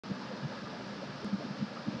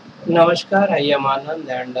Namaskar, I am Anand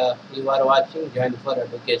and you are watching Join for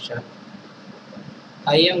Education.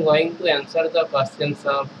 I am going to answer the questions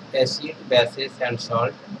of acid, bases and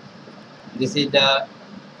salt. This is the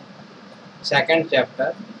second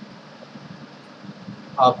chapter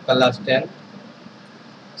of class 10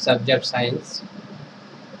 subject science.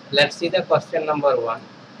 Let's see the question number 1.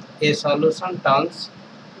 A solution turns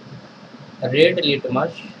red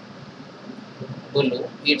litmus blue.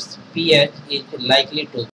 Its pH is likely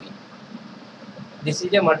to be. This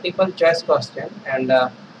is a multiple choice question and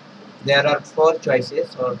there are four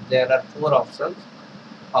choices or there are four options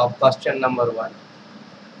of question number 1.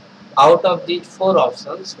 Out of these four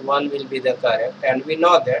options, one will be the correct, and we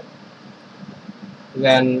know that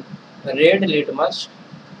when red litmus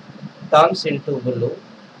turns into blue,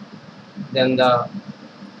 then the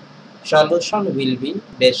solution will be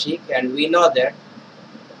basic, and we know that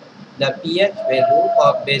the pH value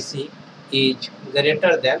of basic is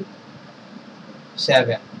greater than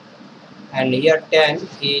 7, and here 10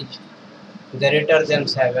 is greater than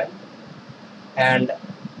 7, and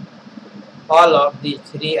all of these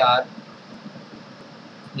three are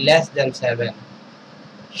less than 7.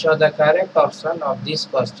 So the correct option of this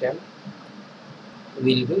question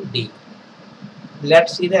will be D.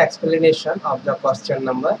 Let's see the explanation of the question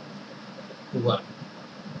number 1.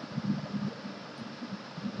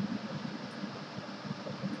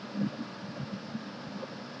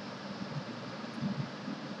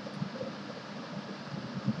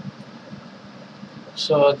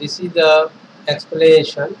 So this is the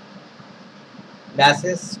explanation.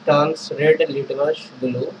 Bases turns red litmus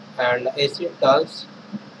blue and acid turns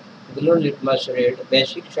blue litmus red.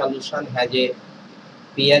 Basic solution has a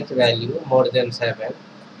pH value more than 7.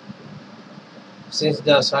 Since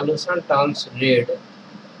the solution turns red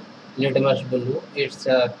litmus blue, its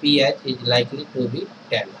pH is likely to be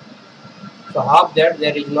 10. So hope that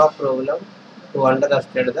there is no problem to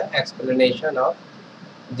understand the explanation of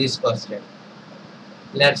this question.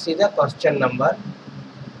 Let's see the question number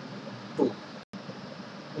 2.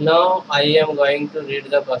 Now I am going to read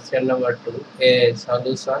the question number 2. A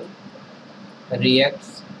solution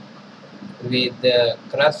reacts with the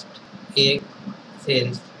crushed egg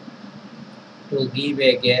cells to give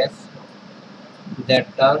a gas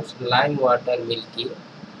that turns lime water milky.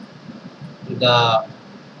 The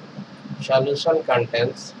solution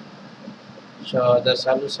contains, so the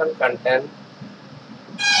solution contains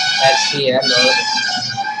HCl or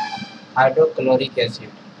hydrochloric acid.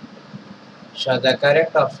 So the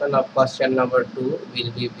correct option of question number 2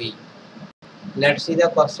 will be B. Let's see the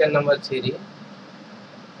question number 3.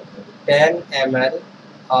 10 ml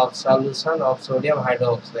of solution of sodium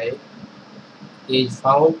hydroxide is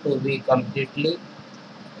found to be completely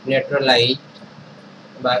neutralized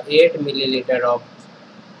by 8 milliliter of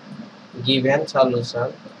given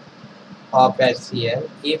solution of HCl.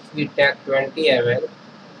 If we take 20 ml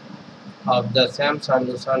of the same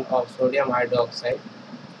solution of sodium hydroxide,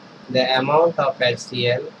 the amount of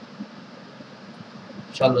HCl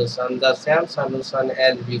solution, the same solution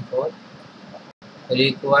as before,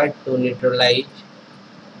 required to neutralize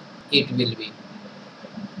it will be.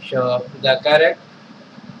 So the correct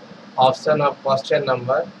option of question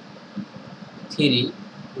number 3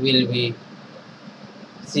 will be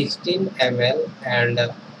 16 ml,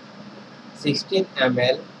 and 16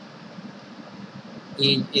 ml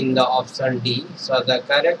is in the option D. So the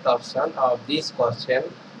correct option of this question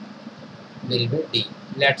will be D.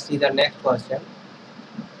 Let's see the next question,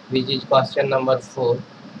 which is question number 4.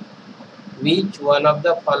 Which one of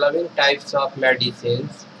the following types of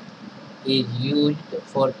medicines is used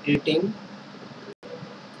for treating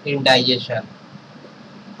indigestion?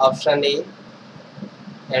 Option A,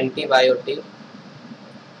 antibiotic.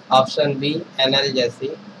 Option B,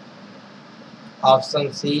 analgesic.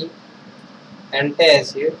 Option C,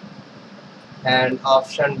 antacid, and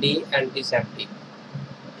option D, antiseptic.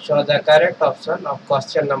 So the correct option of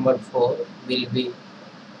question number 4 will be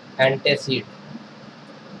antacid.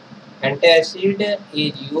 Antacid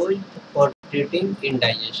is used for treating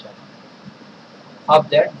indigestion. Of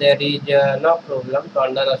that there is no problem to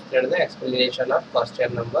understand the explanation of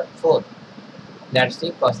question number 4. Let's see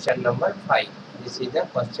question number 5. This is the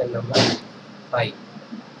question number 5.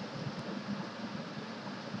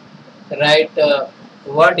 Write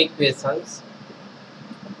word equations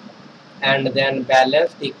and then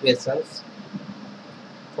balanced equations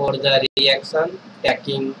for the reaction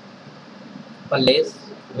taking place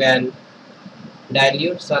when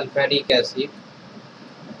dilute sulfuric acid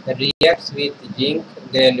reacts with zinc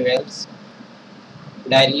granules,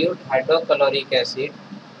 dilute hydrochloric acid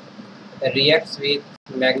reacts with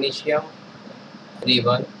magnesium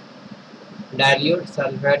ribbon, Dilute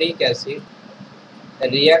sulfuric acid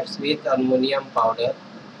reacts with ammonium powder,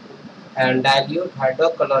 and dilute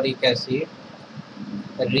hydrochloric acid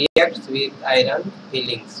reacts with iron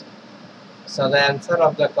fillings. So the answer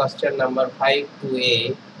of the question number 5 to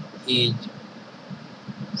A is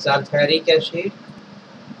sulfuric acid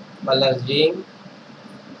plus zinc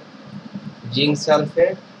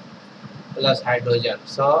sulfate plus hydrogen.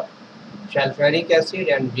 So sulfuric acid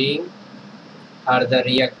and zinc are the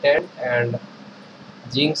reactant, and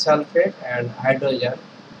zinc sulfate and hydrogen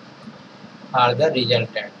are the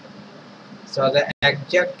resultant. So the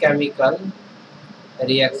exact chemical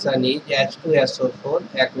reaction is H2SO4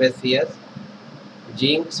 aqueous,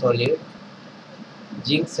 zinc solid,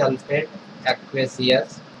 zinc sulfate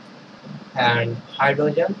aqueous, and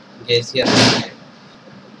hydrogen gaseous.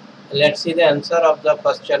 Let's see the answer of the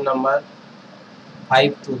question number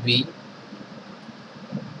 5 to B.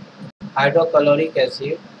 Hydrochloric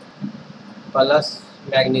acid plus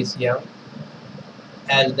magnesium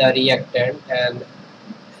as the reactant, and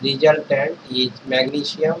resultant is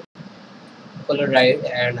magnesium chloride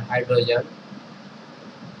and hydrogen.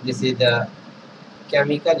 This is the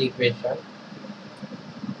chemical equation,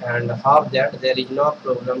 and half that there is no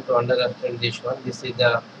problem to understand this one. This is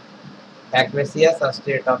the aqueous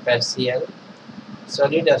state of HCl,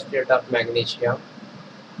 solid state of magnesium.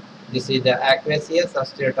 This is the aqueous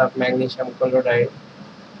state of magnesium chloride,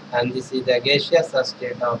 and this is the gaseous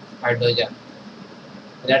state of hydrogen.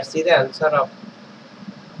 Let's see the answer of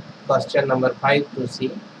question number 5 to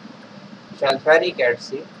C. Sulfuric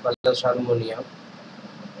acid plus ammonium.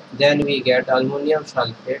 Then we get ammonium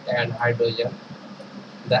sulfate and hydrogen.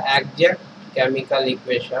 The exact chemical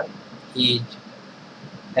equation is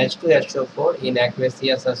H2SO4 in aqueous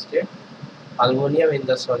state, ammonium in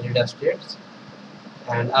the solid states,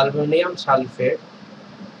 and ammonium sulfate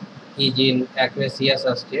is in aqueous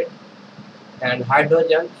state, and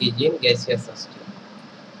hydrogen is in gaseous state.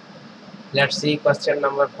 Let's see question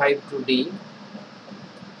number 5 to D.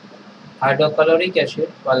 Hydrochloric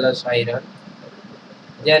acid plus iron.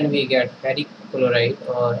 Then we get ferric chloride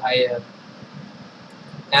or iron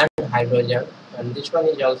and hydrogen, and this one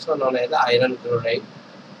is also known as the iron chloride.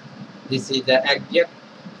 This is the exact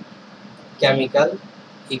chemical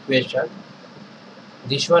equation.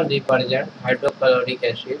 This one represents hydrochloric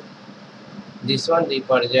acid, this one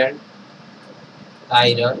represents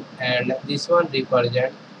iron, and this one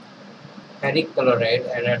represents ferric chloride,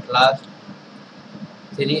 and at last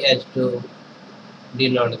 3H2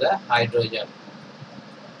 denote the hydrogen.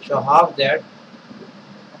 So half that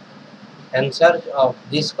answer of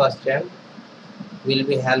this question will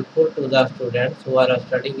be helpful to the students who are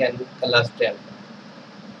studying in class 10.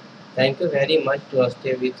 Thank you very much to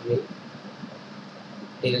stay with me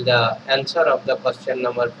till the answer of the question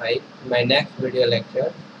number 5. My next video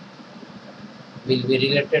lecture will be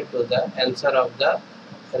related to the answer of the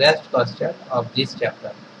rest question of this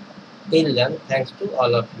chapter. Till then, thanks to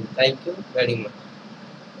all of you. Thank you very much.